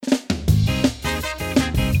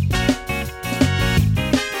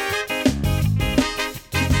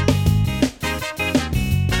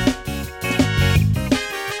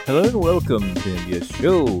welcome to the MBS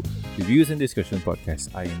Show, Reviews and Discussion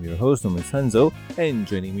Podcast. I am your host, Norman Sanzo, and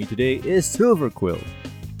joining me today is Silver Quill.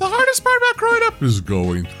 The hardest part about growing up is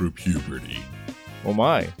going through puberty. Oh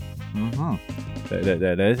my.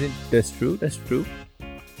 That's true.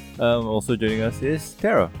 Also joining us is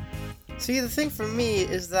Tara. See, the thing for me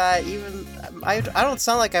is that even I don't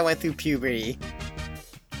sound like I went through puberty.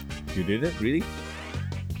 You did it? Really?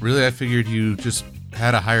 Really, I figured you just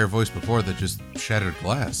had a higher voice before that just shattered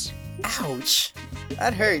glass. Ouch.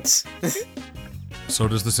 That hurts. So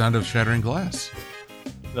does the sound of shattering glass.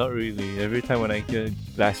 Not really. Every time when I hear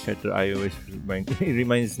glass shatter, I always it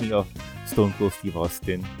reminds me of Stone Cold Steve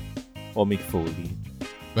Austin or Mick Foley.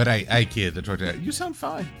 But I kid. I talked to you sound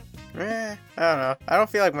fine. I don't know. I don't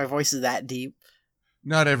feel like my voice is that deep.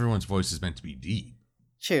 Not everyone's voice is meant to be deep.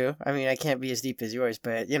 True. I mean, I can't be as deep as yours,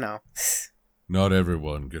 but you know. Not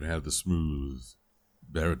everyone can have the smooth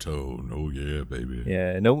baritone. Oh yeah, baby.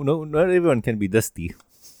 Yeah, no, not everyone can be dusty.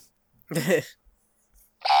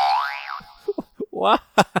 Why?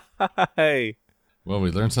 Well,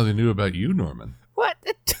 we learned something new about you, Norman. What?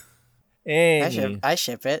 I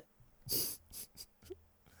ship it.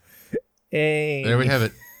 There we have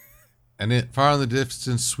it. And far in the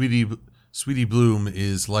distance, Sweetie Bloom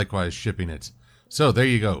is likewise shipping it. So there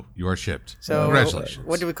you go. You are shipped. So congratulations.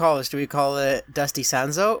 What do we call this? Do we call it Dusty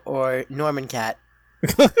Sanzo or Norman Cat?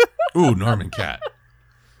 Ooh, Norman Cat.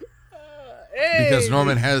 Because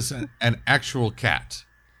Norman has an actual cat.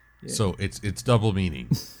 Yeah. So it's double meaning.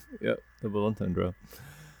 Yep, double entendre.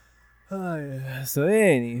 So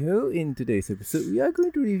anywho, in today's episode, we are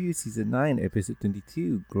going to review Season 9, Episode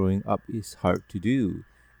 22, Growing Up is Hard to Do.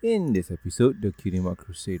 In this episode, the Cutie Mark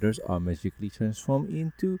Crusaders are magically transformed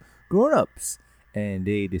into grown-ups, and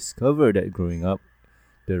they discover that growing up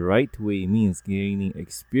the right way means gaining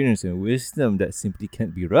experience and wisdom that simply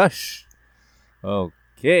can't be rushed.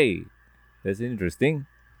 Okay, that's interesting.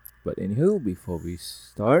 But anywho, before we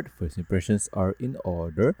start, first impressions are in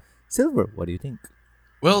order. Silver, what do you think?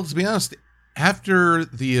 Well, to be honest, after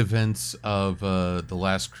the events of The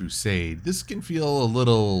Last Crusade, this can feel a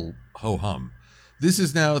little ho-hum. This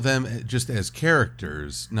is now them just as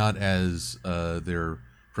characters, not as their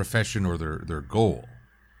profession or their goal.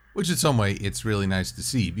 Which in some way, it's really nice to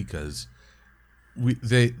see because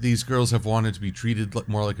these girls have wanted to be treated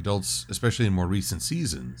more like adults, especially in more recent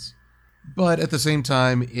seasons. But at the same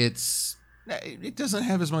time, it doesn't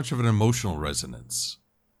have as much of an emotional resonance.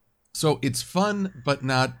 So it's fun, but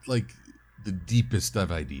not like the deepest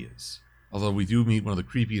of ideas. Although we do meet one of the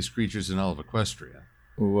creepiest creatures in all of Equestria.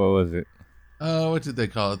 What was it? What did they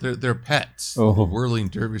call it? They're pets. Oh. The whirling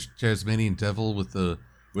dervish Tasmanian devil with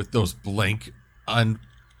those blank,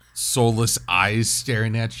 soulless eyes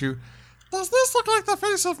staring at you. Does this look like the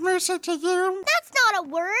face of mercy to you? That's not a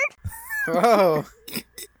word. Whoa.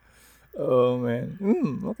 Oh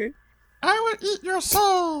man. Okay. I would eat your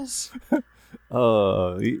souls.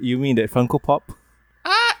 You mean that Funko Pop?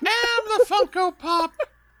 I am the Funko Pop.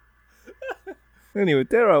 Anyway,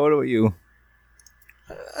 Tara, what about you?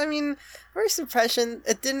 I mean, first impression,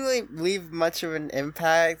 it didn't really leave much of an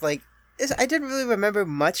impact. I didn't really remember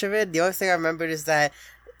much of it. The only thing I remembered is that,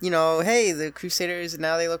 hey, the Crusaders,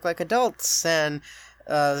 now they look like adults, and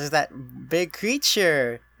there's that big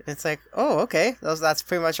creature. It's like, oh, okay, that's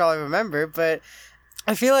pretty much all I remember, but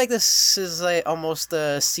I feel like this is almost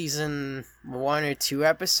a season 1 or 2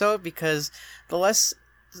 episode because the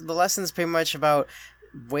lesson's pretty much about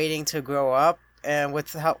waiting to grow up, and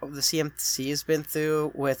with how the CMC has been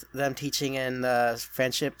through with them teaching in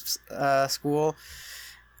friendship school.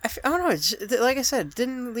 I don't know. Like I said, it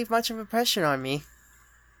didn't leave much of an impression on me.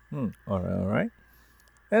 All right.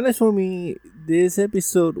 And as for me, this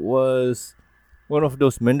episode was one of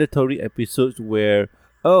those mandatory episodes where,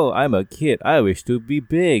 oh, I'm a kid. I wish to be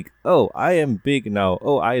big. Oh, I am big now.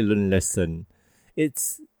 Oh, I learned lesson.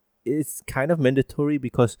 It's kind of mandatory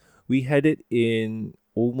because we had it in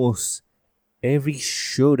almost every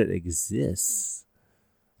show that exists.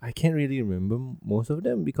 I can't really remember most of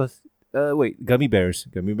them because Gummy Bears.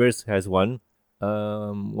 Gummy Bears has one.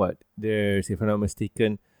 There's, if I'm not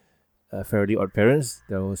mistaken, Fairly Odd Parents.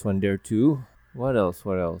 There was one there too. What else?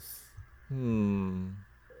 You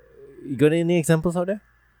got any examples out there?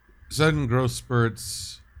 Sudden growth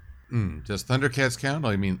spurts. Does Thundercats count?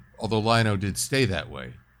 I mean, although Lino did stay that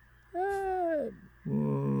way.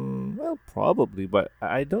 Well, probably, but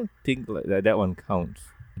I don't think that one counts.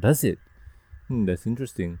 Does it? That's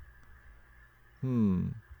interesting.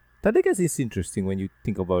 Thundercats is interesting when you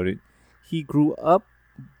think about it. He grew up,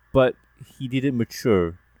 but he didn't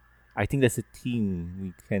mature. I think that's a theme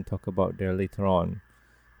we can talk about there later on.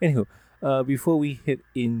 Anywho, before we head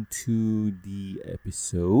into the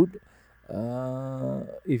episode,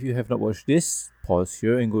 If you have not watched this, pause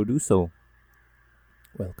here and go do so.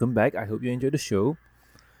 Welcome back. I hope you enjoyed the show.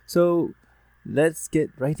 So, let's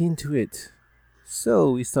get right into it.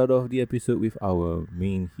 So, we start off the episode with our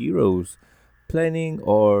main heroes planning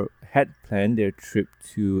or had planned their trip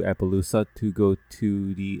to Appaloosa to go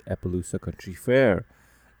to the Appaloosa Country Fair.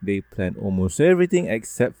 They planned almost everything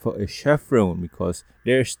except for a chaperone because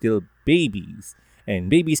they're still babies and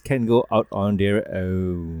babies can go out on their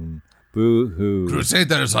own. Boo-hoo.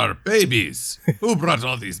 Crusaders are babies. Who brought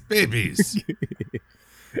all these babies?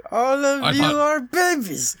 All of I you thought- are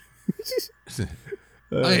babies.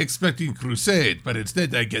 I expecting crusade, but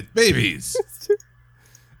instead I get babies.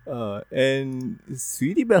 And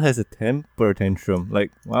Sweetie Belle has a temper tantrum.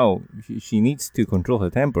 Like, wow, she needs to control her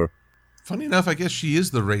temper. Funny enough, I guess she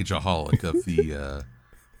is the rageaholic of the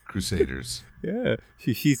Crusaders. Yeah,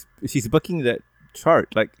 she's bucking that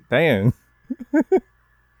chart. Like, damn.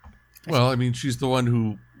 Well, I mean, she's the one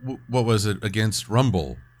who, what was it, against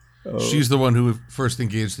Rumble. Oh. She's the one who first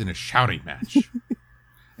engaged in a shouting match.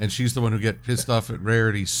 And she's the one who get pissed off at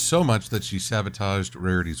Rarity so much that she sabotaged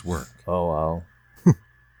Rarity's work. Oh wow.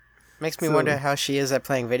 Makes me So- wonder how she is at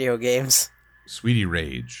playing video games. Sweetie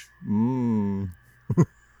Rage.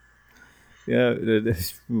 Yeah,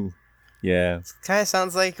 yeah. Kind of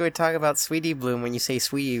sounds like we talk about Sweetie Bloom when you say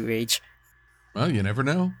Sweetie Rage. Well, you never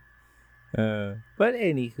know. But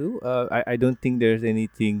anywho, I don't think there's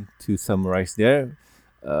anything to summarize there.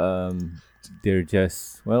 They're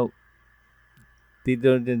just they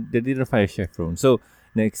didn't find a chaperone. So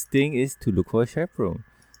next thing is to look for a chaperone.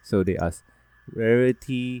 So they ask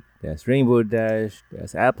Rarity, they ask Rainbow Dash, they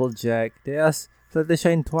ask Applejack, they ask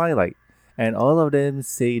Fluttershy and Twilight, and all of them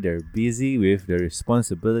say they're busy with their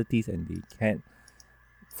responsibilities and they can't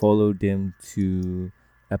follow them to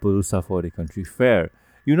Appaloosa for the country fair.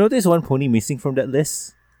 You notice one pony missing from that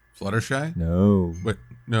list? Fluttershy? No. Wait,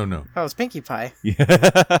 no. Oh, it's Pinkie Pie.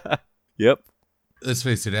 Yeah. Yep. Let's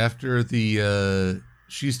face it, after the,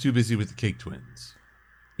 she's too busy with the Cake Twins.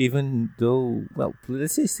 Even though, well,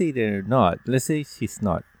 let's say they're not. Let's say she's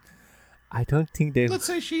not. I don't think they. Let's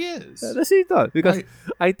say she is. Let's say it's not because Right.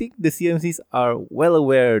 I think the CMCs are well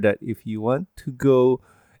aware that if you want to go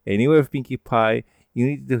anywhere with Pinkie Pie, you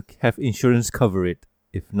need to have insurance cover it.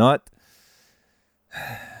 If not,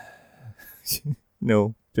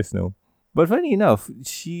 no, just no. But funny enough, the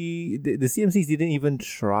CMCs didn't even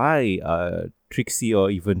try Trixie or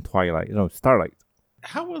even Twilight. Starlight.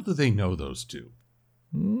 How well do they know those two?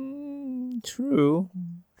 True.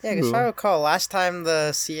 Yeah, because if I True. recall, last time the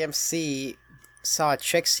CMC saw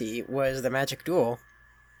Trixie was the Magic Duel.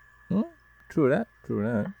 True that.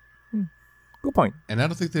 Good point. And I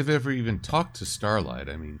don't think they've ever even talked to Starlight.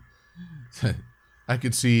 I mean, I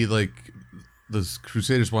could see, like, the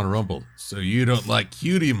Crusaders want to rumble. So you don't like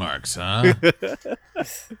cutie marks, huh?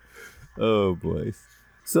 Oh boy.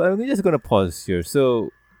 So I'm just gonna pause here.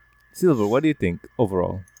 So, Silver, what do you think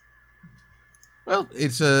overall? Well,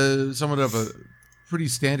 it's somewhat of a pretty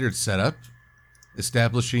standard setup,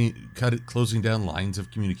 closing down lines of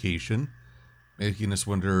communication, making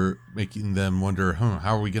them wonder,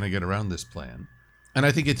 how are we going to get around this plan? And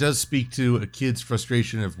I think it does speak to a kid's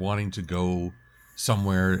frustration of wanting to go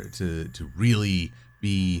somewhere to really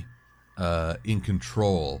be in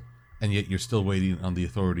control, and yet you're still waiting on the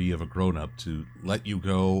authority of a grown-up to let you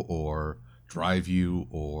go or drive you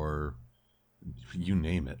or you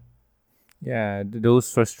name it. Yeah,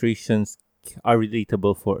 those frustrations are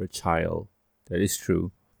relatable for a child. That is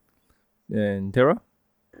true. And Tara?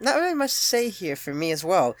 Not really much to say here for me as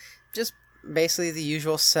well. Just basically the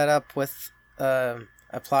usual setup with a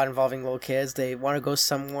plot involving little kids. They want to go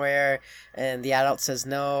somewhere, and the adult says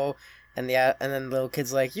no, and then the little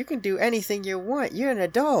kid's like, "You can do anything you want. You're an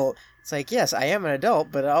adult." It's like, yes, I am an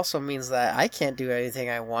adult, but it also means that I can't do anything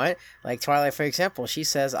I want. Like Twilight, for example, she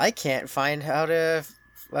says, "I can't find how to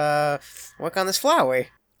work on this flower."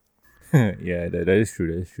 Yeah, that is true.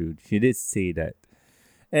 That is true. She did say that.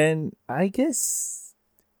 And I guess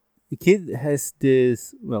the kid has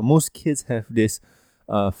this, well, most kids have this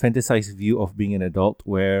fantasized view of being an adult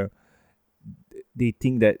where they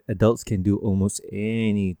think that adults can do almost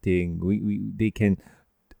anything. They can,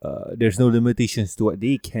 there's no limitations to what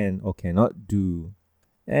they can or cannot do.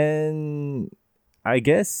 And I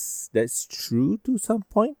guess that's true to some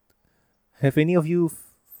point. Have any of you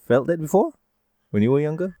felt that before when you were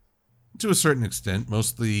younger? To a certain extent,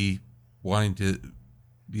 mostly wanting to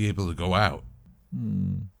be able to go out.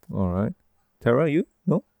 All right. Tara, you?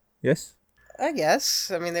 No? Yes? I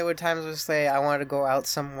guess. I mean, there were times where say I wanted to go out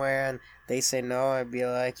somewhere, and they say no. I'd be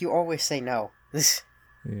like, "You always say no."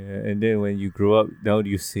 Yeah, and then when you grow up, now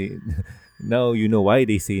you say, Now you know why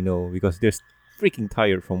they say no, because they're freaking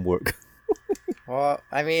tired from work. Well,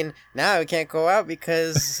 I mean, now we can't go out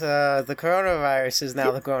because the coronavirus is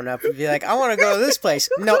now the grown up. You'd be like, I want to go to this place.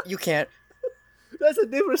 No, you can't. That's a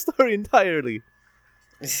different story entirely.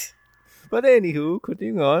 But anywho,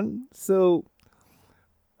 continuing on. So,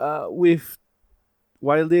 with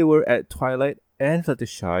while they were at Twilight and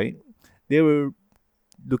Fluttershy, they were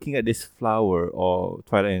looking at this flower, or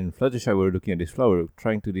Twilight and Fluttershy were looking at this flower,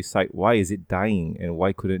 trying to decide why is it dying and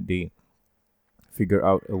why couldn't they figure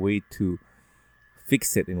out a way to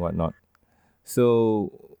fix it and whatnot.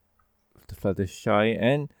 So, Fluttershy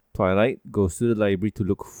and Twilight goes to the library to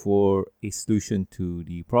look for a solution to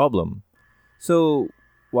the problem. So,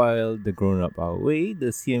 while the grown-up are away, the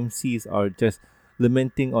CMCs are just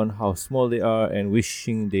lamenting on how small they are and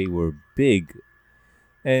wishing they were big.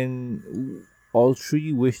 And all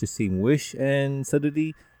three wish the same wish, and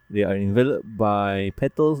suddenly they are enveloped by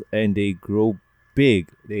petals and they grow big.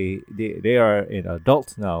 They are an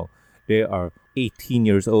adult now. They are 18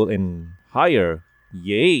 years old and higher.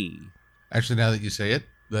 Yay! Actually, now that you say it,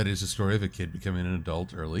 that is a story of a kid becoming an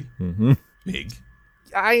adult early. Mm-hmm. Big.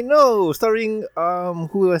 I know, starring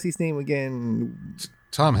who was his name again?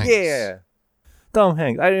 Tom Hanks. Yeah, Tom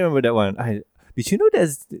Hanks. I remember that one. Did you know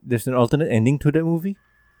there's an alternate ending to that movie?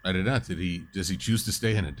 I did not. Does he choose to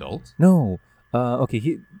stay an adult? No.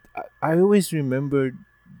 Okay. I always remember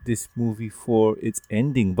this movie for its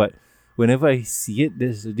ending, but whenever I see it,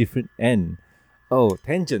 there's a different end. Oh,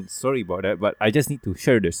 tangent. Sorry about that, but I just need to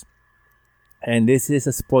share this. And this is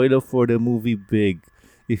a spoiler for the movie Big.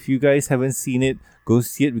 If you guys haven't seen it, go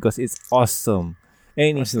see it because it's awesome.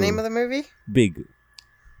 What's the name of the movie? Big.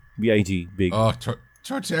 B-I-G. Big. Oh,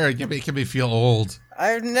 Torterra, you're making me feel old.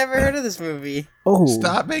 I've never heard of this movie. Oh.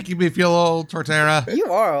 Stop making me feel old, Torterra. You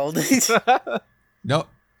are old. No,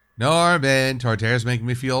 Norman, Torterra's making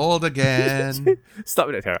me feel old again. Stop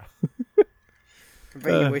it, Tara.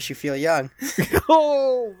 But you wish you feel young.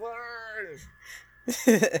 Oh, burn.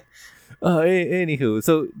 Anywho,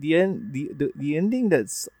 so the ending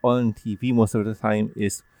that's on TV most of the time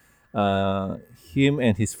is him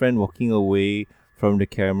and his friend walking away from the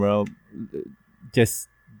camera, just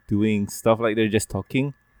doing stuff like they're just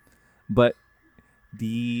talking. But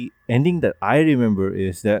the ending that I remember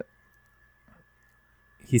is that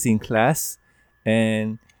he's in class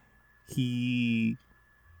and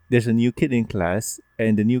there's a new kid in class,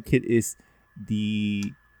 and the new kid is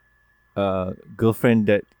the girlfriend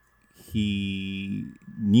that he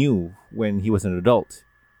knew when he was an adult.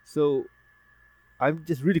 So I'm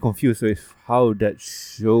just really confused with how that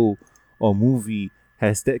show or movie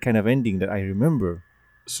has that kind of ending that I remember.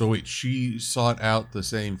 So wait, she sought out the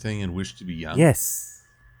same thing and wished to be young? Yes.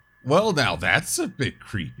 Well, now that's a bit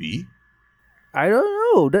creepy. I don't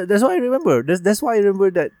know. That's what I remember. That's why I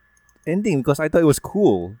remember that ending, because I thought it was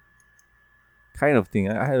cool. Kind of thing.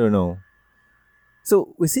 I don't know.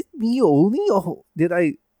 So was it me only, or did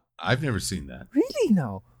I... I've never seen that. Really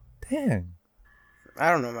now? Dang.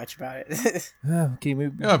 I don't know much about it. Okay,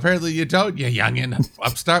 maybe. No, apparently you don't, you youngin'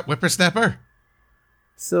 upstart whippersnapper.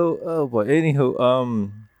 So, oh boy. Anyhow,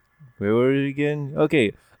 where were we again?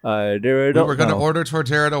 Okay, there are. We were going to order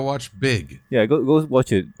Torterra to watch Big. Yeah, go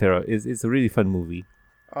watch it, Tara. It's a really fun movie.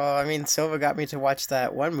 Oh, I mean, Silva got me to watch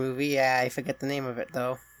that one movie. Yeah, I forget the name of it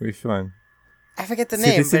though. Which one? I forget the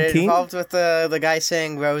name, Citizen but it Kane? involved with the guy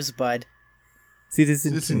saying Rosebud.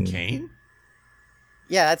 Citizen Kane?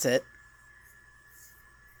 Yeah, that's it.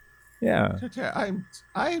 Yeah. Torterra,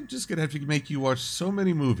 I'm just going to have to make you watch so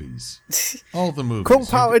many movies. All the movies. Kung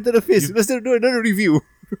Pao into the fist. Let's do another review.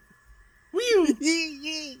 Woo!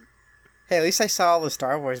 Hey, at least I saw all the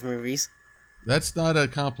Star Wars movies. That's not a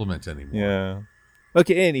compliment anymore. Yeah.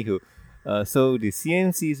 Okay, anywho. So the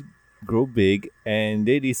CMCs grow big and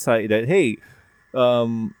they decide that, hey,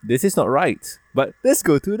 this is not right, but let's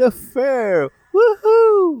go to the fair.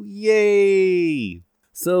 Woohoo! Yay!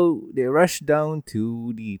 So they rush down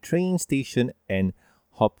to the train station and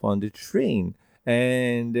hop on the train.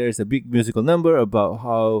 And there's a big musical number about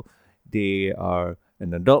how they are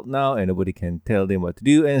an adult now and nobody can tell them what to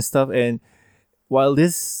do and stuff. And while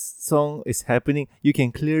this song is happening, you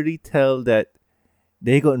can clearly tell that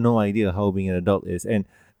they got no idea how being an adult is. And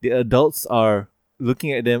the adults are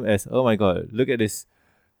looking at them as, oh my god, look at this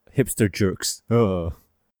hipster jerks. Oh.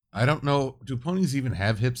 I don't know. Do ponies even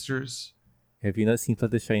have hipsters? Have you not seen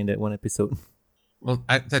Fluttershy in that one episode? Well,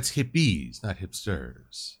 that's hippies, not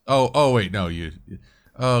hipsters. Oh, wait, no,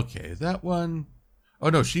 okay, that one. Oh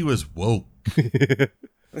no, she was woke.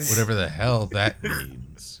 Whatever the hell that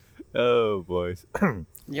means. Oh, boys.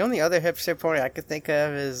 The only other hipster pony I could think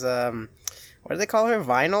of is, what do they call her?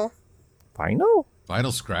 Vinyl? Vinyl?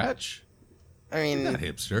 Vinyl Scratch? I You're not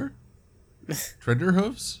mean, hipster. Treader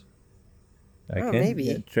hooves? maybe.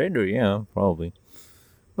 Yeah, trader, yeah, probably.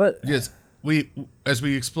 But Yes. As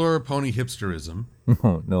we explore pony hipsterism,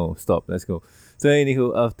 oh, no, stop. Let's go. So,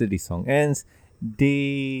 anywho, after the song ends,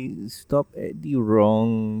 they stop at the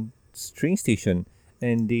wrong train station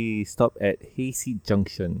and they stop at Hazy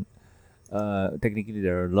Junction. Technically,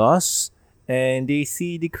 they're lost and they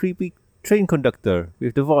see the creepy train conductor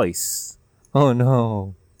with the voice. Oh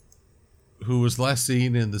no. who was last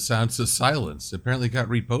seen in The Sounds of Silence, apparently got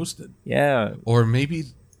reposted. Yeah. Or maybe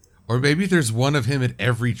there's one of him at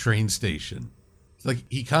every train station. It's like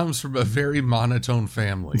he comes from a very monotone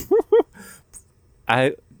family.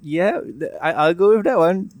 I'll go with that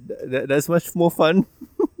one. That's much more fun.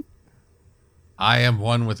 I am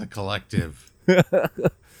one with a collective.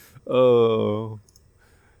 Oh.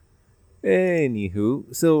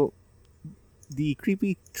 Anywho, so the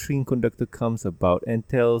creepy train conductor comes about and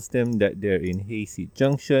tells them that they're in Hazy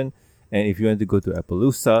Junction, and if you want to go to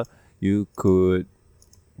Appaloosa, you could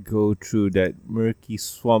go through that murky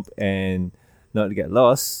swamp and not get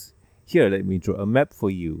lost. Here, let me draw a map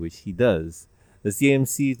for you, which he does. The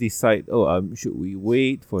CMC decide, should we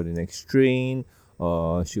wait for the next train,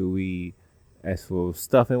 or should we ask for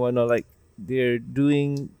stuff and whatnot? Like, they're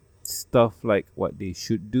doing stuff like what they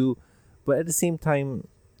should do, but at the same time,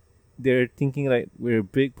 they're thinking like we're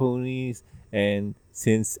big ponies, and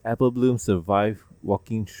since Apple Bloom survived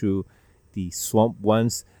walking through the swamp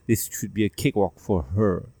once, this should be a cakewalk for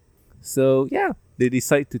her. So yeah, they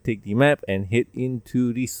decide to take the map and head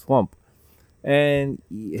into the swamp. And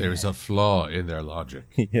There's a flaw in their logic.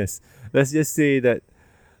 yes, let's just say that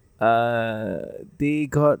they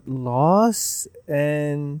got lost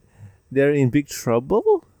and they're in big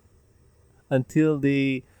trouble until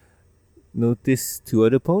they notice two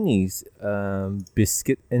other ponies,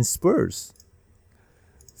 Biscuit and Spurs.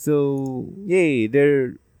 So, yay,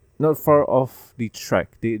 they're not far off the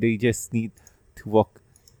track. They just need to walk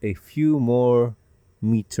a few more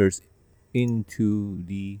meters into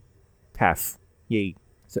the path. Yay.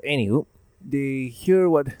 So, anywho, they hear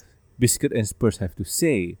what Biscuit and Spurs have to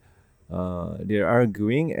say. They're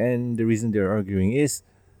arguing, and the reason they're arguing is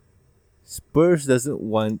Spurs doesn't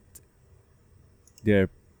want their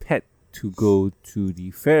pet to go to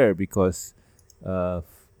the fair because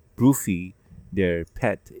Broofy, their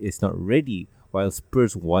pet, is not ready, while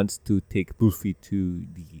Spurs wants to take Broofy to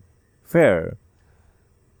the fair.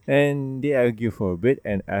 And they argue for a bit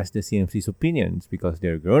and ask the CMC's opinions because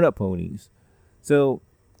they're grown-up ponies. So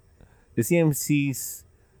the CMCs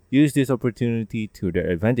use this opportunity to their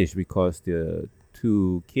advantage because the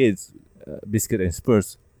two kids, Biscuit and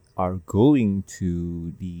Spurs, are going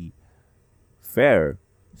to the fair.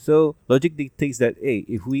 So logic dictates that, hey,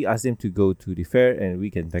 if we ask them to go to the fair and we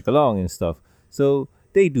can tag along and stuff, so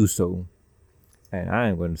they do so. And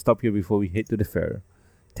I'm going to stop here before we head to the fair.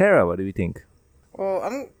 Tara, what do you think? Well,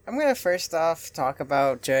 I'm gonna first off talk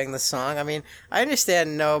about during the song. I mean, I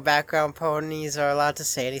understand no background ponies are allowed to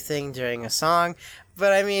say anything during a song,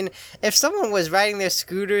 but I mean, if someone was riding their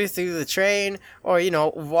scooter through the train, or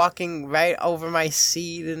walking right over my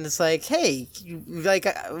seat, and it's like, hey,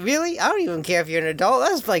 really? I don't even care if you're an adult.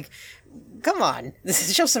 That's like, come on,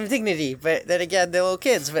 show some dignity. But then again, they're little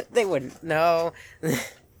kids, but they wouldn't know.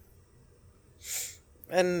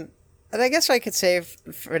 and I guess what I could say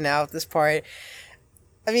for now at this part.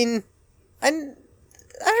 I mean, I don't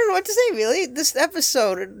know what to say, really. This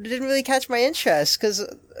episode didn't really catch my interest, because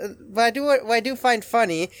what I do find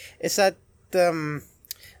funny is that the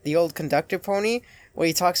old conductor pony, where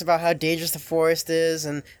he talks about how dangerous the forest is,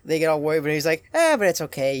 and they get all worried, but he's like, but it's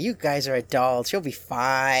okay, you guys are adults, you'll be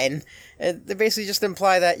fine. And they basically just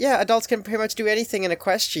imply that, yeah, adults can pretty much do anything in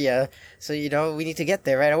Equestria, so, we need to get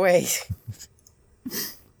there right away.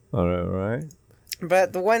 All right.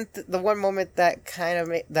 But the one moment that kind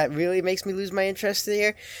of that really makes me lose my interest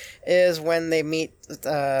here is when they meet what's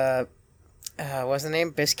the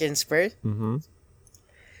name, Biscuit and Spurs. Mm-hmm.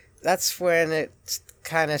 That's when it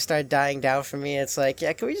kind of started dying down for me. It's like,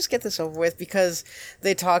 yeah, can we just get this over with? Because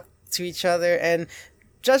they talk to each other, and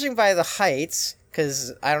judging by the heights,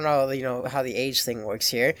 because I don't know, how the age thing works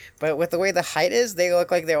here, but with the way the height is, they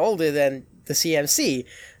look like they're older than the CMC.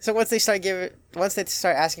 So once they start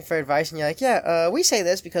asking for advice, and you're like, yeah, we say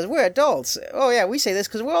this because we're adults. Oh yeah, we say this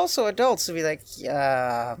because we're also adults. To be like,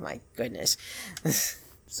 yeah, my goodness.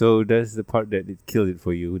 So that's the part that it killed it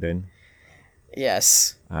for you then.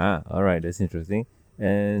 Yes. All right, that's interesting.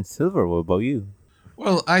 And Silver, what about you?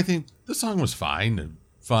 Well, I think the song was fine and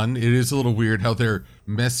fun. It is a little weird how they're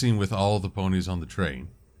messing with all the ponies on the train.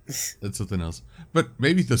 That's something else. But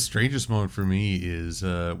maybe the strangest moment for me is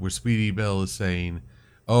where Sweetie Belle is saying,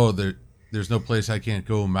 "Oh, There's no place I can't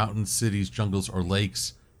go, mountains, cities, jungles, or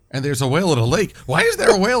lakes. And there's a whale in a lake. Why is there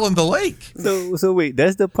a whale in the lake? So wait,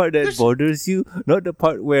 that's the part that bothers you, not the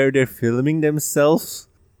part where they're filming themselves?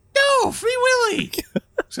 No, Free Willy!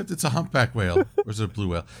 Except it's a humpback whale. Or is it a blue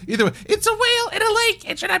whale? Either way, it's a whale in a lake.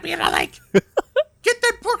 It should not be in a lake. Get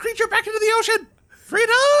that poor creature back into the ocean.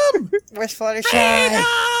 Freedom! Where's Fluttershy?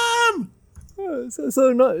 Freedom! So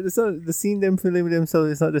the scene them filming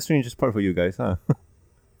themselves is not the strangest part for you guys, huh?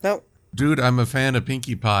 No. Dude, I'm a fan of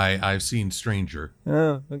Pinkie Pie. I've seen Stranger.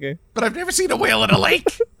 Oh, okay. But I've never seen a whale in a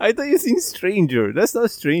lake. I thought you seen Stranger. That's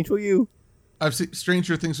not strange for you. I've seen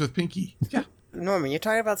Stranger Things with Pinkie. Yeah. Norman, you're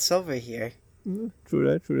talking about Silver here. True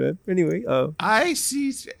that. Anyway, I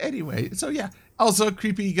see. Anyway, so yeah. Also, a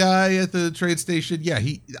creepy guy at the train station. Yeah,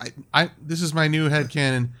 this is my new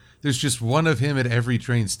headcanon. There's just one of him at every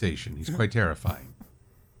train station. He's quite terrifying.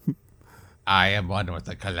 I am one with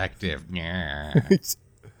the collective. Yeah.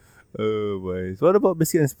 Oh boy. So what about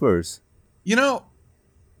Biscuit and Spurs? You know,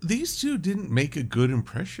 these two didn't make a good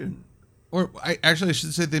impression. Or I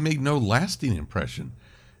should say they made no lasting impression.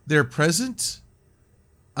 They're present.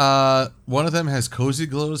 One of them has Cozy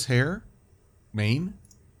Glow's hair, mane,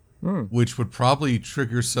 which would probably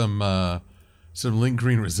trigger some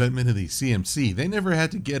lingering resentment in the CMC. They never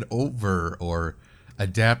had to get over or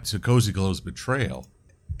adapt to Cozy Glow's betrayal.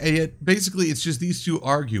 And yet, basically, it's just these two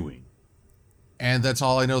arguing. And that's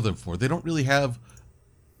all I know them for. They don't really have...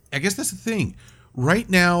 I guess that's the thing. Right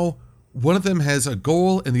now, one of them has a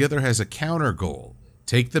goal and the other has a counter goal.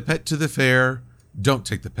 Take the pet to the fair. Don't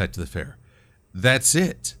take the pet to the fair. That's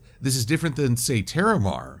it. This is different than, say,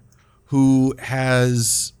 Terramar, who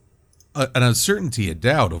has an uncertainty, a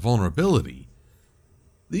doubt, a vulnerability.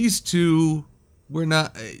 These two,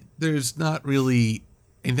 there's not really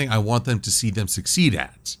anything I want them to see them succeed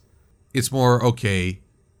at. It's more, okay,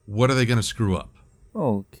 what are they going to screw up?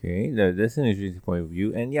 Okay, that's an interesting point of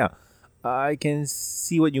view. And yeah, I can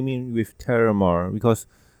see what you mean with Terramar, because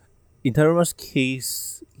in Terramar's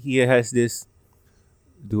case, he has this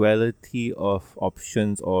duality of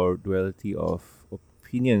options or duality of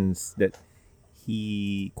opinions that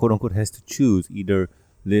he quote-unquote has to choose, either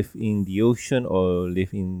live in the ocean or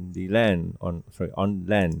live in the land, on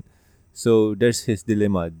land. So there's his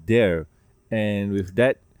dilemma there. And with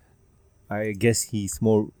that, I guess he's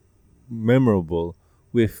more memorable.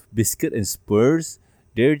 With Biscuit and Spurs,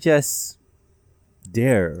 they're just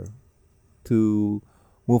there to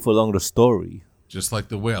move along the story. Just like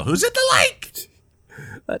the whale. Who's in the lake?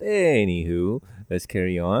 But anywho, let's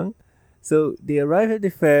carry on. So they arrive at the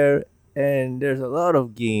fair, and there's a lot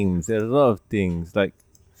of games. There's a lot of things. Like,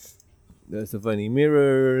 there's the funny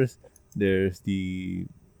mirrors. There's the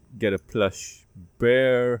get a plush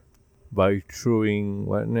bear by throwing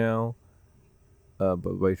what now?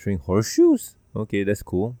 By throwing horseshoes? Okay, that's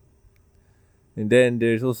cool. And then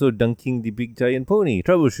there's also dunking the big giant pony,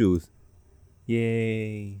 Troubleshoes.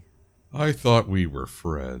 Yay. I thought we were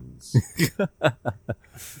friends.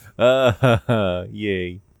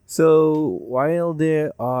 Yay. So while they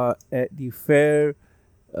are at the fair,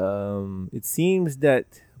 it seems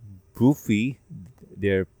that Boofy,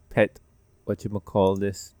 their pet,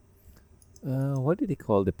 whatchamacallit, what did they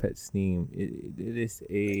call the pet's name? It is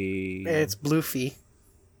It's Bluefy.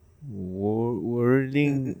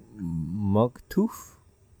 Whirling Mugtooth?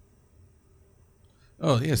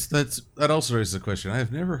 Oh, yes, that also raises a question. I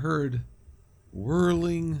have never heard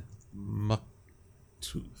Whirling Mugtooth.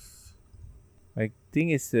 I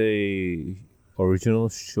think it's a original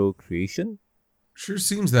show creation. Sure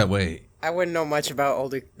seems that way. I wouldn't know much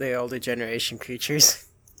about the older generation creatures.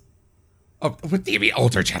 Oh, what do you mean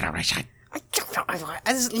older generation? I don't know.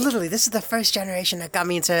 This is the first generation that got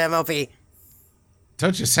me into MLB.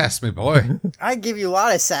 Don't you sass me, boy. I give you a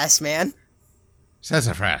lot of sass, man.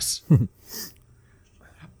 Sassafras.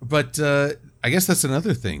 But I guess that's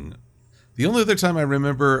another thing. The only other time I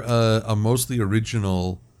remember a mostly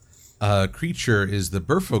original creature is the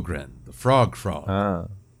Burfogren, the frog.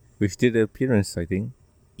 Which did an appearance, I think.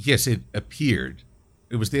 Yes, it appeared.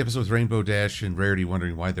 It was the episode with Rainbow Dash and Rarity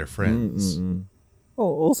wondering why they're friends. Oh,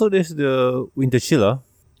 also there's the Winter Chilla.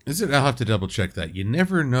 Is it? I'll have to double check that. You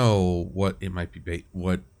never know what it might be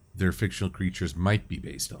what their fictional creatures might be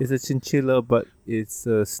based on. It's a chinchilla, but it's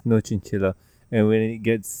a snow chinchilla. And when it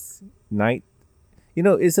gets night,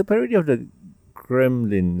 it's a parody of the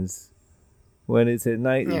Gremlins. When it's at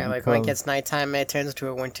night, yeah, like when it gets nighttime, it turns into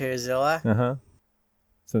a Winterzilla.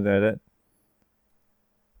 Something like that.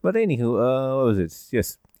 But anywho, what was it?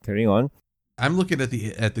 Yes, carrying on. I'm looking at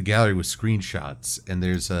the gallery with screenshots, and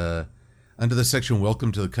there's under the section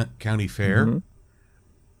 "Welcome to the County Fair."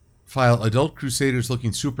 File adult crusaders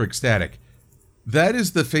looking super ecstatic. That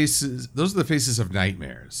is the faces. Those are the faces of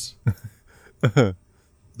nightmares.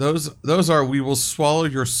 Those are, we will swallow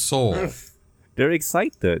your soul They're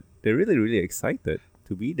excited. They're really, really excited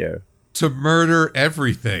to be there. to murder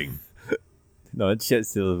everything. Not yet,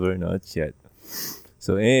 Silver, not yet.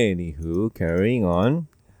 So, anywho, carrying on.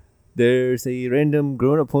 There's a random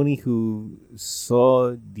grown-up pony who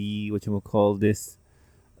saw the, whatchamacallit,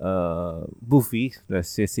 Buffy,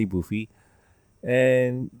 let's just say Buffy,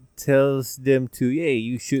 and tells them to, hey,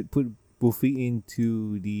 you should put Buffy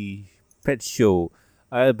into the pet show.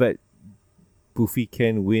 I bet Buffy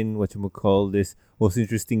can win whatchamacallit, most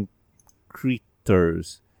interesting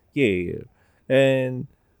creatures. Yay. And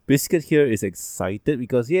Biscuit here is excited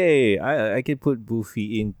because, yay, I can put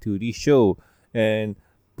Buffy into the show and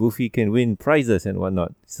Buffy can win prizes and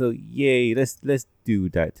whatnot. So, yay, let's do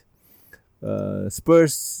that.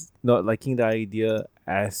 Spurs, not liking the idea,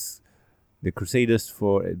 asks the Crusaders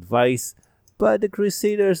for advice, but the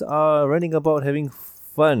Crusaders are running about having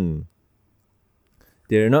fun.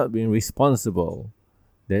 They're not being responsible.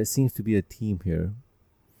 There seems to be a theme here.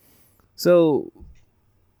 So,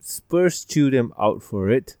 Spurs chew them out for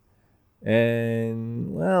it,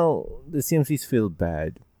 and, well, the CMCs feel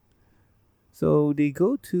bad. So they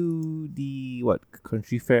go to the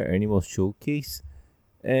country fair animal showcase,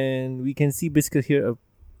 and we can see Biscuit here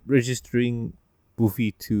registering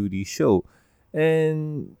Buffy to the show,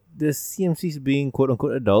 and the CMCs, being quote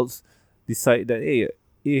unquote adults, decide that, hey,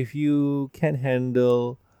 if you can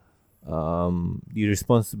handle the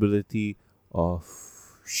responsibility of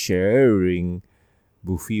sharing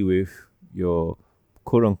Buffy with your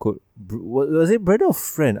quote unquote was it brother or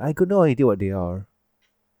friend? I got no idea what they are.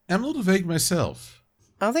 I'm a little vague myself.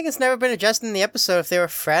 I don't think it's never been addressed in the episode if they were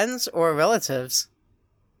friends or relatives.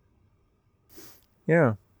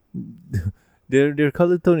 Yeah, their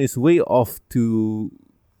color tone is way off to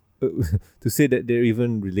to say that they're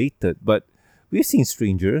even related. But we've seen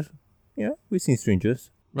strangers. Yeah, we've seen strangers.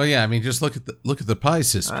 Well, yeah, I mean, just look at the Pie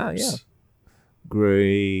sisters. Yeah,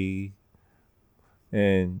 Gray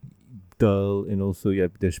and Dull, and also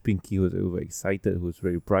there's Pinky, who's overexcited, who's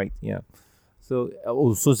very bright. Yeah. So,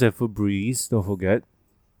 also Zephyr Breeze, don't forget.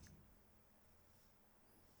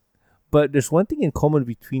 But there's one thing in common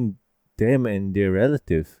between them and their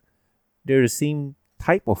relative. They're the same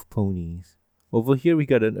type of ponies. Over here, we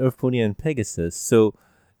got an Earth Pony and Pegasus, so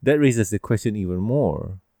that raises the question even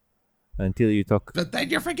more. Until you talk... But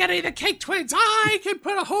then you're forgetting the Cake Twins! I can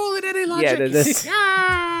put a hole in any logic!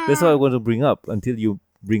 Yeah, that's what I want to bring up, until you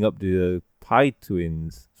bring up the Pie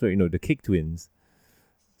Twins. Sorry, no, the Cake Twins.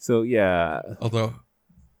 So, yeah. Although,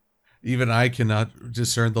 even I cannot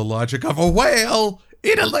discern the logic of a whale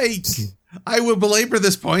in a lake. I will belabor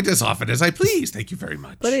this point as often as I please. Thank you very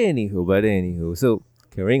much. But anywho. So,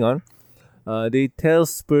 carrying on. They tell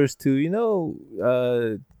Spurs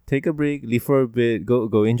to, take a break, leave for a bit,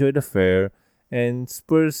 go enjoy the fair. And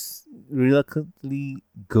Spurs reluctantly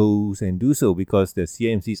goes and do so because the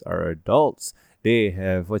CMCs are adults. They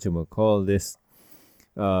have,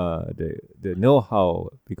 the know-how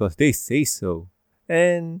because they say so.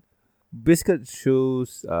 And Biscuit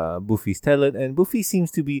shows Buffy's talent, and Buffy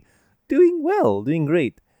seems to be doing well, doing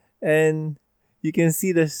great. And you can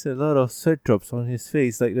see there's a lot of sweat drops on his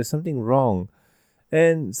face, like there's something wrong.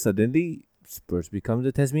 And suddenly, Spurs becomes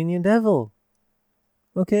the Tasmanian Devil.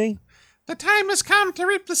 Okay? The time has come to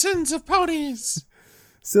reap the sins of ponies.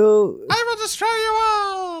 So... I will destroy you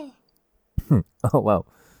all. Oh, wow.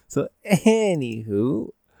 So,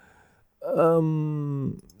 anywho,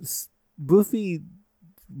 Buffy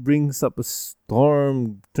brings up a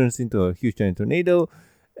storm, turns into a huge giant tornado,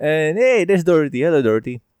 and hey, there's Dorothy. Hello,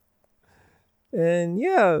 Dorothy. And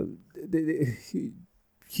yeah, the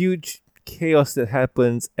huge chaos that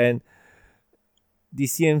happens, and the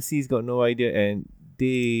CMC's got no idea, and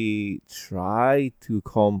they try to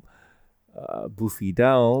calm Buffy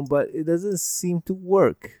down, but it doesn't seem to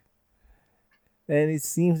work. And it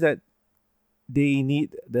seems that they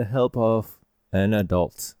need the help of an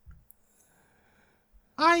adult.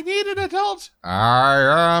 I need an adult.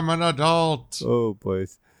 I am an adult. Oh,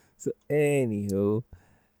 boys. So, anywho,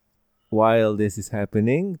 while this is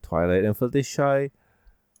happening, Twilight and Fluttershy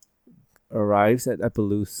arrives at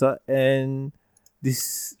Appaloosa and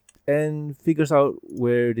figures out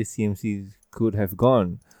where the CMC could have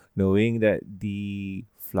gone, knowing that the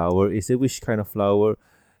flower is a wish kind of flower.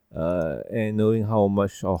 And knowing how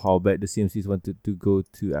much or how bad the CMCs wanted to go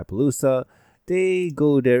to Appaloosa, they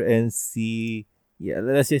go there and see,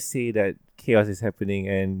 let's just say that chaos is happening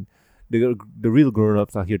and the real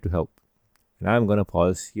grown-ups are here to help. And I'm gonna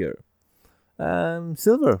pause here.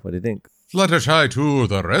 Silver, what do you think? Fluttershy to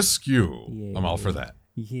the rescue. Yeah. I'm all for that.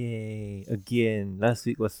 Yay! Again. Last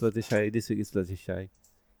week was Fluttershy. This week is Fluttershy.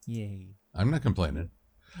 Yay! I'm not complaining.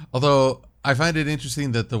 Although I find it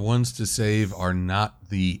interesting that the ones to save are not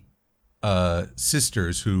the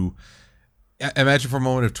sisters who. Imagine for a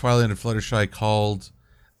moment if Twilight and Fluttershy called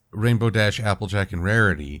Rainbow Dash, Applejack, and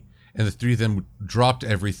Rarity, and the three of them dropped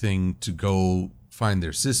everything to go find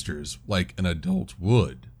their sisters, like an adult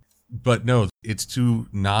would. But no, it's two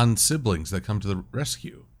non-siblings that come to the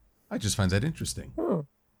rescue. I just find that interesting. Huh.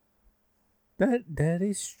 That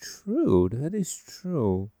is true. That is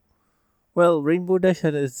true. Well, Rainbow Dash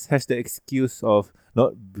has the excuse of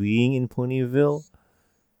not being in Ponyville.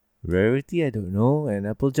 Rarity, I don't know, and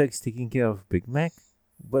Applejack's taking care of Big Mac.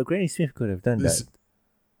 But Granny Smith could have done that.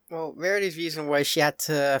 Well, Rarity's reason was she had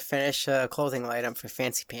to finish a clothing item for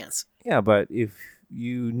Fancy Pants. Yeah, but if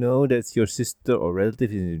you know that your sister or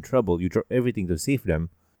relative is in trouble, you drop everything to save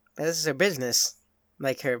them. But this is her business,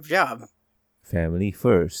 like her job. Family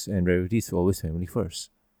first, and Rarity is always family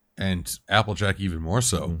first. And Applejack even more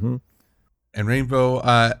so. Mm-hmm. And Rainbow,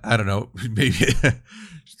 I don't know, maybe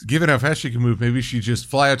given how fast she can move, maybe she just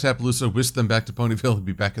fly out to Appaloosa, whisk them back to Ponyville, and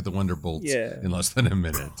be back at the Wonderbolts in less than a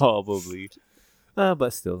minute. Probably. But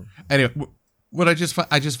still. Anyway, what I just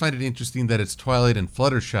find it interesting that it's Twilight and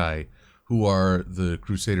Fluttershy who are the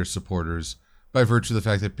Crusader supporters by virtue of the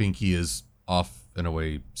fact that Pinkie is off and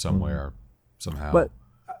away somewhere somehow. But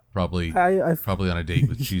probably probably on a date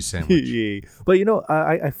with cheese sandwich. Yeah. But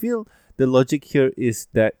I feel the logic here is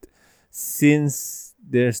that since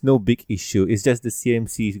there's no big issue, it's just the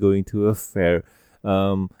CMC is going to a fair.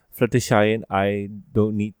 Fluttershy and I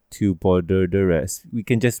don't need to bother the rest. We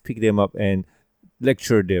can just pick them up and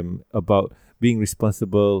lecture them about being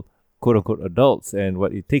responsible, quote unquote, adults and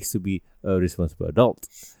what it takes to be a responsible adult.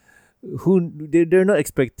 They're not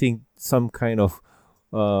expecting some kind of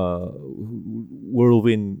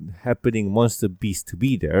whirlwind happening monster beast to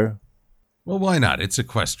be there. Well, why not? It's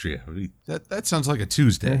Equestria. That sounds like a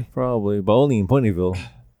Tuesday. Probably, but only in Ponyville.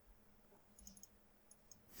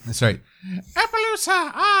 That's right.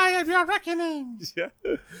 Appaloosa, I am your reckoning.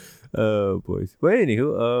 Boys. But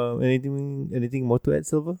anywho, anything more to add,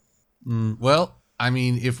 Silver? Well, I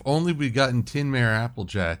mean, if only we'd gotten Tin Mare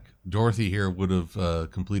Applejack, Dorothy here would have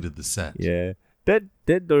completed the set. Yeah, that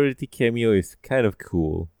Dorothy cameo is kind of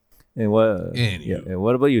cool. And what? And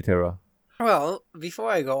what about you, Tara? Well, before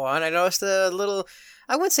I go on, I noticed a little.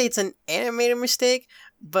 I wouldn't say it's an animated mistake,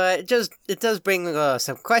 but it does bring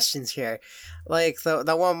some questions here. Like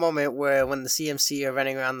the one moment where when the CMC are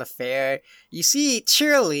running around the fair, you see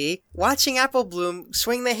Shirley watching Apple Bloom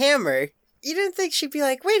swing the hammer. You didn't think she'd be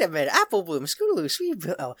like, "Wait a minute, Apple Bloom, Scootaloo, Sweet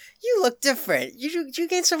Bill, you look different. You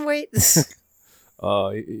gain some weight."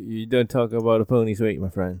 You don't talk about a pony's weight, my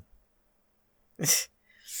friend.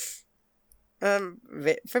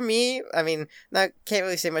 For me, I mean, can't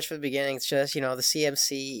really say much for the beginning. It's just, the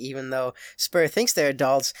CMC, even though Spur thinks they're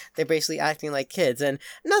adults, they're basically acting like kids. And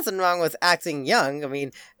nothing wrong with acting young. I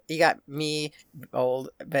mean, you got me old,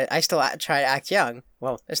 but I still try to act young.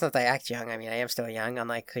 Well, it's not that I act young. I mean, I am still young,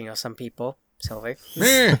 unlike, some people. Silver.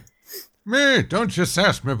 Me, don't just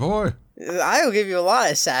sass me, boy. I will give you a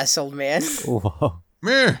lot of sass, old man. Wow.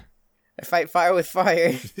 Me. I fight fire with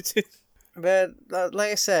fire. But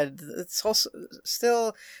like I said, it's also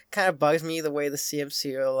still kind of bugs me the way the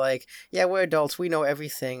CMC are like, yeah, we're adults, we know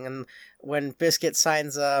everything. And when Biscuit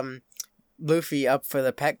signs Luffy up for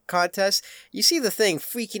the pet contest, you see the thing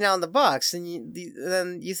freaking out in the box, and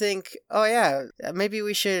then you think, oh yeah, maybe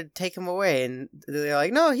we should take him away. And they're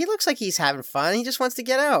like, no, he looks like he's having fun. He just wants to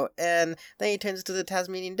get out. And then he turns into the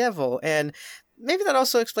Tasmanian Devil. And maybe that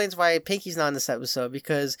also explains why Pinkie's not in this episode,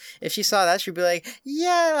 because if she saw that, she'd be like,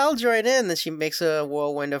 yeah, I'll join in. Then she makes a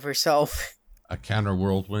whirlwind of herself. A counter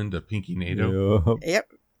whirlwind of Pinkie NATO.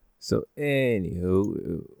 Yep. So,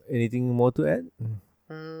 anywho, anything more to add?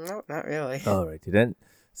 No, not really. Alrighty then.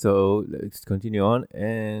 So, let's continue on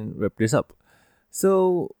and wrap this up.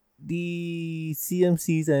 So, the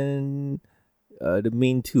CMCs and the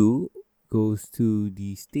main two goes to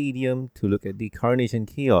the stadium to look at the Carnation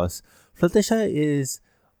Chaos. Fluttershy is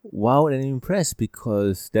wowed and impressed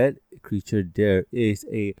because that creature there is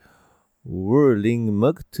a whirling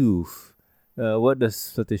mugtooth. What does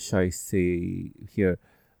Fluttershy say here?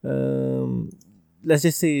 Let's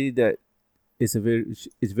just say that it's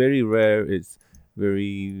very rare. It's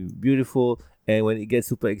very beautiful, and when it gets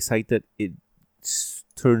super excited, it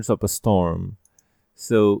turns up a storm.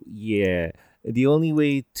 So yeah, the only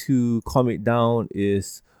way to calm it down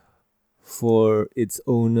is for its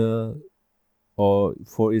owner or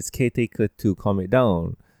for its caretaker to calm it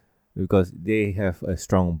down, because they have a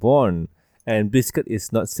strong bond. And Biscuit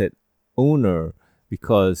is not said owner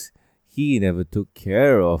because he never took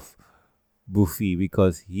care of Buffy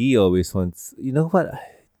because he always wants. You know what?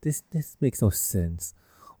 This makes no sense.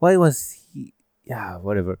 Why was he? Yeah,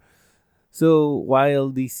 whatever. So while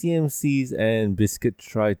the CMCs and Biscuit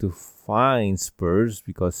try to find Spurs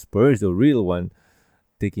because Spurs the real one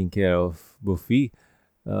taking care of Buffy,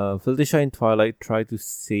 Fluttershy and Twilight try to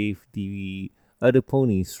save the other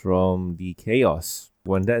ponies from the chaos.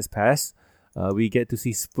 When that's passed, we get to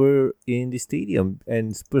see Spur in the stadium,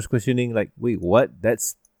 and Spur's questioning like, "Wait, what?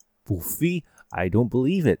 That's Buffy? I don't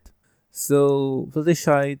believe it." So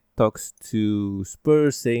Fluttershy talks to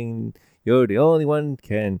Spur, saying, "You're the only one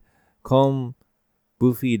can calm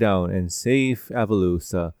Buffy down and save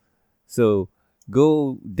Avalusa. So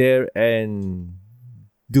go there and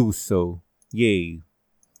do so. Yay."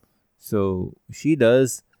 So she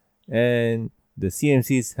does, and the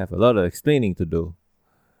CMCs have a lot of explaining to do.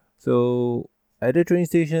 So at the train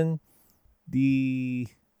station, the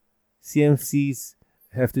CMCs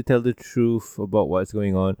have to tell the truth about what's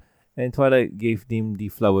going on, and Twilight gave them the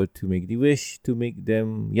flower to make the wish to make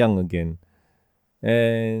them young again.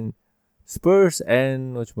 And Spurs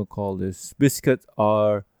and whatchamacallit, Biscuit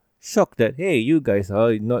are shocked that, hey, you guys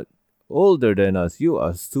are not older than us. You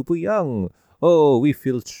are super young. Oh, we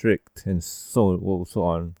feel tricked, and so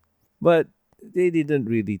on. But they didn't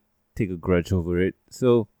really take a grudge over it.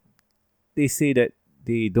 So they say that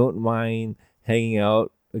they don't mind hanging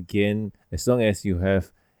out again as long as you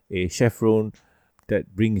have a chaperone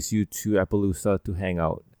that brings you to Appaloosa to hang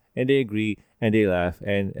out. And they agree and they laugh,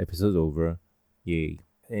 and episode's over. Yay.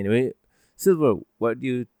 Anyway, Silver, what do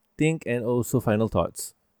you think, and also final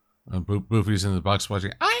thoughts? Buffy's in the box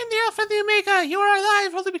watching. I am the Alpha and the Omega. You are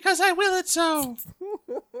alive only because I will it so.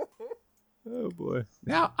 Oh boy.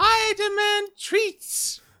 Now I demand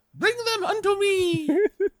treats. Bring them unto me.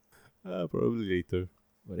 Probably later.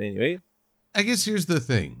 But anyway. I guess here's the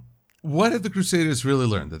thing. What have the Crusaders really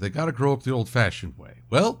learned? That they got to grow up the old-fashioned way.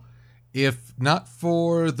 Well, if not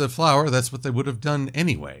for the flower, that's what they would have done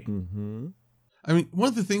anyway. Mm-hmm. I mean, one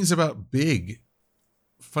of the things about Big,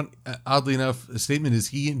 oddly enough, a statement is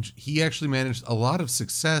he actually managed a lot of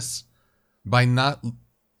success by not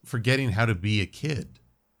forgetting how to be a kid.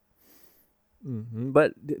 Mm-hmm.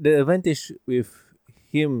 But the advantage with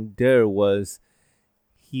him there was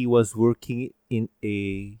he was working in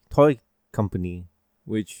a toy company,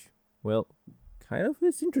 which, well, kind of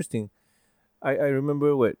is interesting. I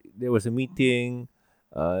remember there was a meeting.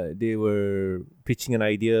 They were pitching an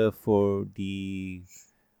idea for the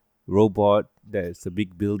robot that's a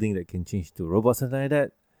big building that can change to robots, something like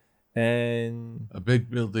that. And a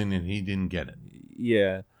big building, and he didn't get it.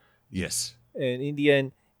 Yeah. Yes. And in the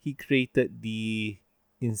end, he created the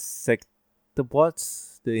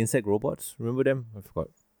Insectobots, the insect robots. Remember them? I forgot.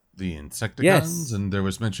 The Insecticons, yes. And there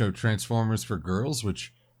was mention of Transformers for girls,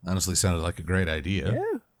 which honestly sounded like a great idea.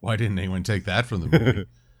 Yeah. Why didn't anyone take that from the movie?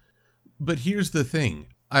 But here's the thing.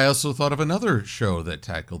 I also thought of another show that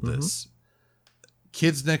tackled this.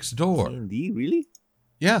 Kids Next Door. Indeed, really?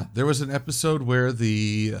 Yeah, there was an episode where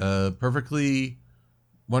the perfectly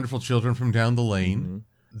wonderful children from down the lane,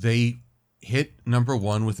 they hit number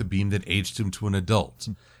one with a beam that aged him to an adult.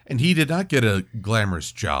 And he did not get a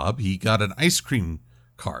glamorous job. He got an ice cream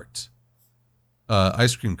car,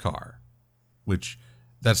 which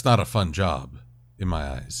that's not a fun job in my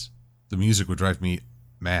eyes. The music would drive me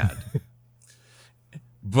mad.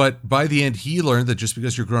 But by the end, he learned that just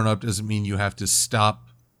because you're grown up doesn't mean you have to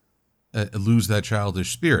lose that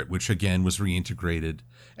childish spirit, which again was reintegrated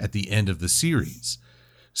at the end of the series.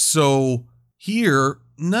 So here,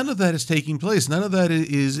 none of that is taking place. None of that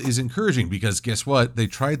is encouraging, because guess what? They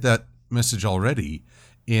tried that message already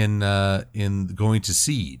in Going to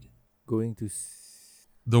Seed.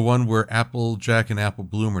 The one where Applejack and Apple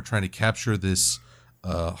Bloom are trying to capture this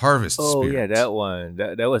harvest spirit. Oh, yeah, that one.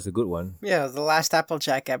 That was a good one. Yeah, the last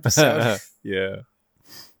Applejack episode. Yeah.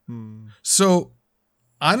 So,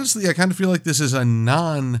 honestly, I kind of feel like this is a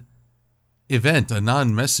non-event, a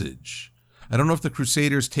non-message. I don't know if the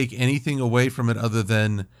Crusaders take anything away from it other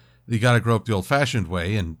than they got to grow up the old-fashioned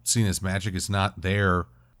way, and seeing as magic is not there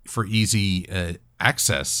for easy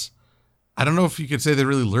access, I don't know if you could say they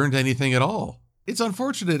really learned anything at all. It's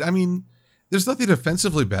unfortunate. I mean, there's nothing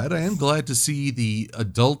offensively bad. I am glad to see the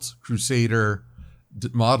adult Crusader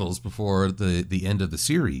models before the end of the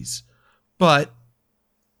series. But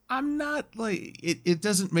I'm not like, it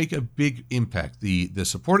doesn't make a big impact. The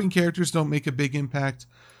supporting characters don't make a big impact.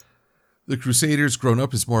 The Crusaders grown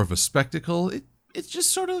up is more of a spectacle. It's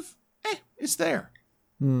just sort of, it's there.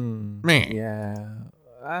 Man. Yeah.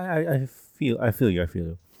 I feel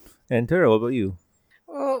you. And Tara, what about you?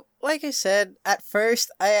 Well, like I said, at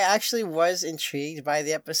first I actually was intrigued by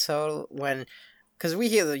the episode when, because we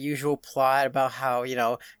hear the usual plot about how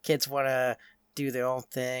kids want to do their own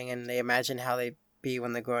thing and they imagine how they be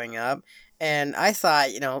when they're growing up, and I thought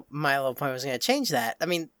My Little Pony was going to change that. I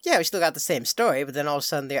mean, yeah, we still got the same story, but then all of a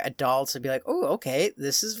sudden they're adults and be like, oh, okay,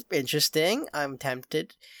 this is interesting. I'm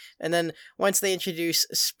tempted. And then once they introduce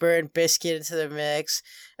Spur and Biscuit into the mix,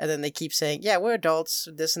 and then they keep saying, yeah, we're adults,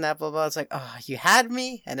 this and that, blah, blah. It's like, oh, you had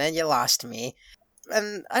me, and then you lost me.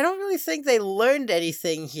 And I don't really think they learned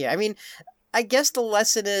anything here. I mean, I guess the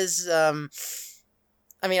lesson is,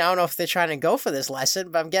 I don't know if they're trying to go for this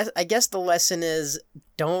lesson, but I guess the lesson is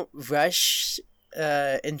don't rush,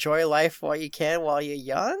 enjoy life while you can while you're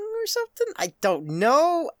young or something? I don't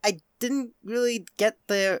know. I didn't really get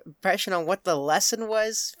the impression on what the lesson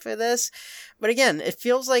was for this. But again, it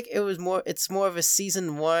feels like it's more of a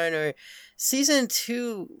season 1 or season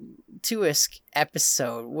 2-esque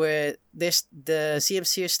episode where the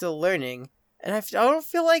CMC are still learning. And I don't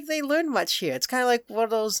feel like they learned much here. It's kind of like one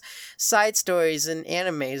of those side stories in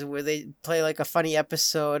animes where they play like a funny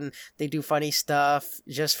episode and they do funny stuff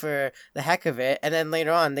just for the heck of it. And then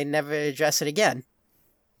later on, they never address it again.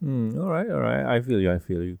 All right. I feel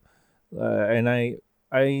you. And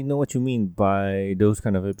I know what you mean by those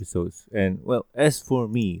kind of episodes. And, well, as for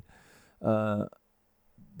me,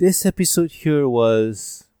 this episode here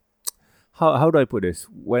was... How do I put this?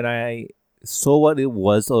 When I saw what it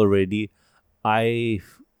was already... I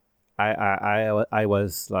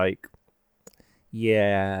was like,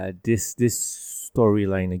 yeah, this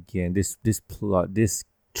storyline again, this plot, this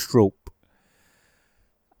trope.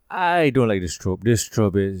 I don't like this trope. This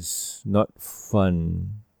trope is not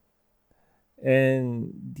fun.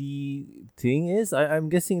 And the thing is, I'm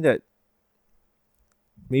guessing that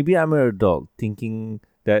maybe I'm an adult thinking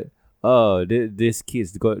that, this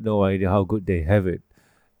kid's got no idea how good they have it.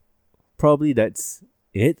 Probably that's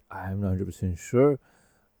it. I'm not 100% sure.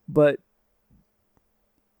 But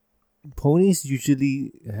ponies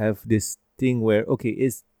usually have this thing where, okay,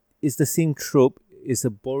 it's the same trope. It's a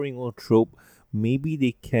boring old trope. Maybe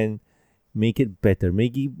they can make it better.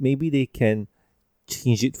 Maybe they can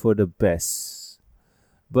change it for the best.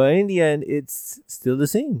 But in the end, it's still the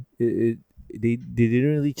same. They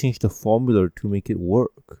didn't really change the formula to make it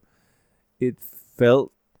work. It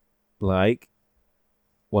felt like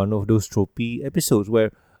one of those tropey episodes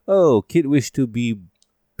where, kid wish to be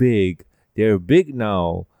big. They're big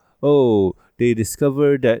now. Oh, they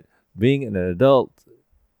discovered that being an adult.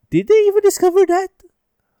 Did they even discover that?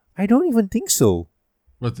 I don't even think so.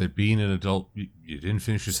 What, that being an adult, you didn't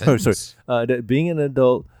finish your Sorry. sentence? That being an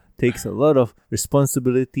adult takes a lot of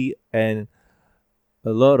responsibility and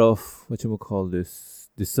a lot of,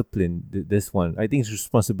 discipline. This one, I think it's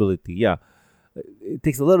responsibility. Yeah. It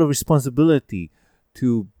takes a lot of responsibility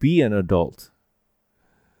to be an adult.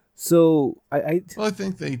 So I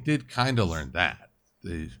think they did kind of learn that.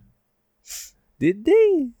 Did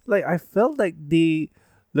they? Like, I felt like they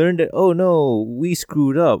learned that, oh no, we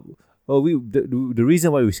screwed up. The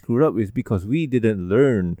reason why we screwed up is because we didn't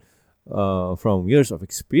learn from years of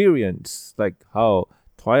experience, like how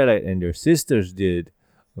Twilight and their sisters did.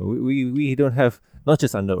 We don't have, not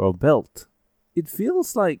just under our belt. It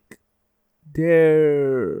feels like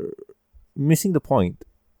they're missing the point.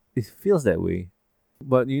 It feels that way.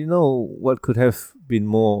 But what could have been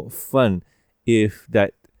more fun if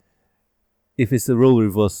it's a role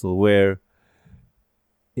reversal where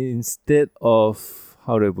instead of,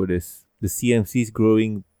 how do I put this, the CMC's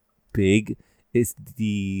growing big, it's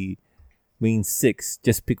the main 6.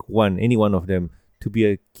 Just pick one, any one of them, to be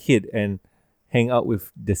a kid and hang out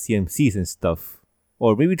with the CMCs and stuff.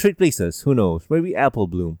 Or maybe trade places, who knows? Maybe Apple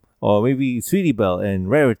Bloom. Or maybe Sweetie Belle and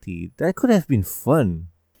Rarity. That could have been fun.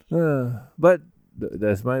 But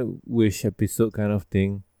that's my wish episode kind of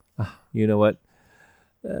thing. You know what?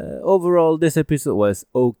 Overall, this episode was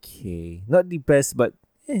okay. Not the best, but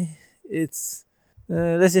it's...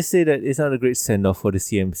 let's just say that it's not a great send-off for the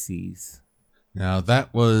CMCs. Now,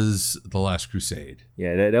 that was The Last Crusade.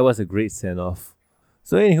 Yeah, that was a great send-off.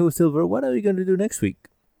 So anywho, Silver, what are we going to do next week?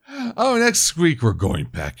 Oh, next week we're going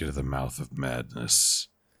back into the mouth of madness.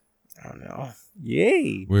 Oh no.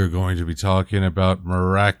 Yay! We're going to be talking about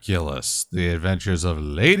Miraculous, the adventures of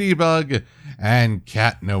Ladybug and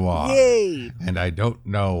Cat Noir. Yay! And I don't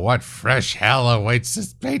know what fresh hell awaits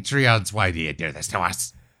us Patreons. Why do you do this to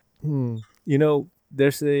us?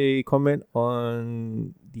 There's a comment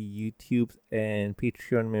on the YouTube and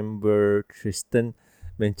Patreon member Tristan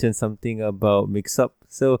mentioned something about mix-up.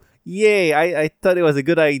 So, yay! I thought it was a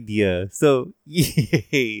good idea. So,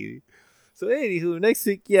 yay! So anywho, next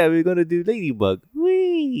week, yeah, we're gonna do Ladybug.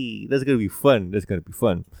 Whee! That's gonna be fun.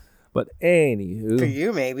 But anywho, For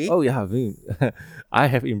you, maybe. oh yeah, I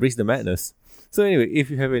have embraced the madness. So anyway, if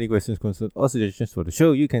you have any questions, concerns, or suggestions for the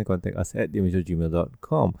show, you can contact us at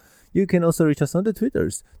themmbs@gmail.com. You can also reach us on the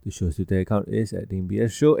Twitters. The show's Twitter account is at the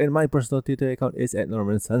MBS Show, and my personal Twitter account is at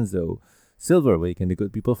Norman Sanzo. Silver, where can the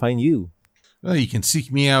good people find you? Well, you can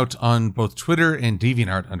seek me out on both Twitter and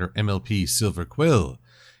DeviantArt under MLP Silver Quill.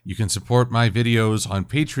 You can support my videos on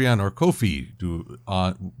Patreon or Ko-fi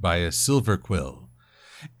by a Silver Quill.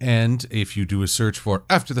 And if you do a search for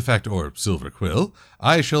After the Fact or Silver Quill,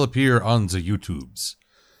 I shall appear on the YouTubes.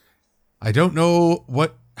 I don't know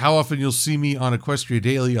how often you'll see me on Equestria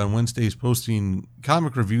Daily on Wednesdays posting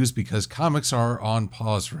comic reviews because comics are on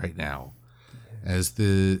pause right now. As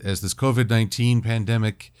this COVID-19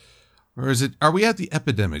 pandemic, or are we at the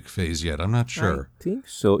epidemic phase yet? I'm not sure. I think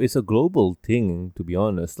so. It's a global thing, to be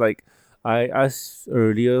honest. Like I asked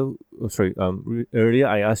earlier,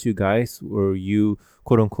 I asked you guys, were you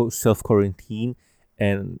quote unquote self-quarantine?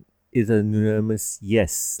 And it's an unanimous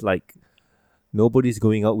yes. Like nobody's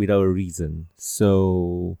going out without a reason.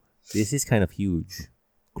 So this is kind of huge.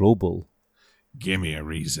 Global. Give me a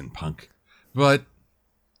reason, punk. But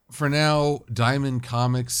for now, Diamond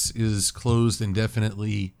Comics is closed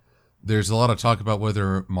indefinitely. There's a lot of talk about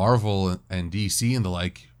whether Marvel and DC and the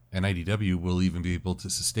like and IDW will even be able to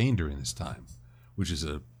sustain during this time, which is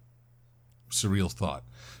a surreal thought.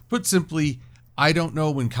 Put simply, I don't know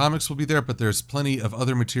when comics will be there, but there's plenty of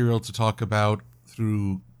other material to talk about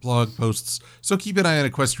through blog posts. So keep an eye on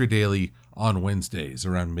Equestria Daily on Wednesdays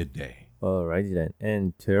around midday. Alrighty then.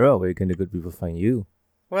 And Tara, where can the good people find you?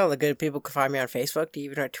 Well, the good people can find me on Facebook,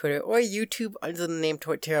 even on Twitter, or YouTube under the name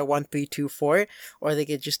Torterra1324, or they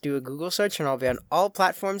could just do a Google search, and I'll be on all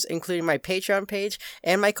platforms, including my Patreon page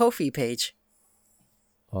and my Ko-fi page.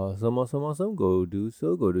 Awesome. Go do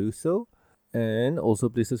so. And also,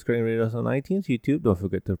 please subscribe and rate us on iTunes, YouTube. Don't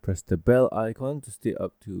forget to press the bell icon to stay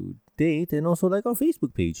up to date, and also like our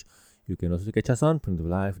Facebook page. You can also catch us on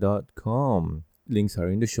printoflife.com. Links are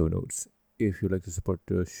in the show notes. If you'd like to support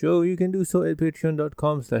the show, you can do so at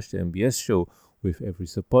patreon.com/MBS show. With every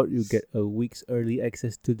support, you get a week's early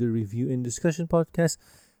access to the review and discussion podcast,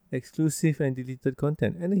 exclusive and deleted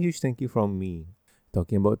content, and a huge thank you from me.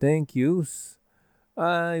 Talking about thank yous,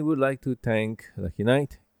 I would like to thank Lucky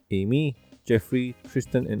Knight, Amy, Jeffrey,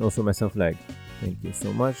 Tristan, and also myself, Lag. Thank you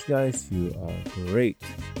so much, guys. You are great.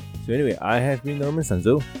 So anyway, I have been Norman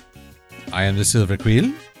Sanzo. I am the Silver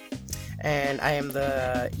Quill. And I am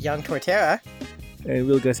the young Torterra. And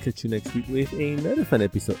we'll guys catch you next week with another fun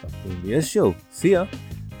episode of the MBS Show. See ya!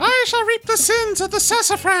 I shall reap the sins of the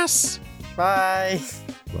sassafras! Bye!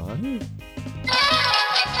 Bye!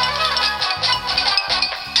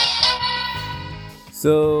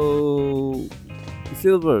 So,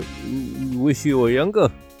 Silver, wish you were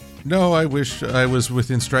younger. No, I wish I was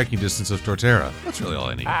within striking distance of Torterra. That's really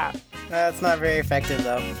all I need. That's not very effective,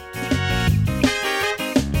 though.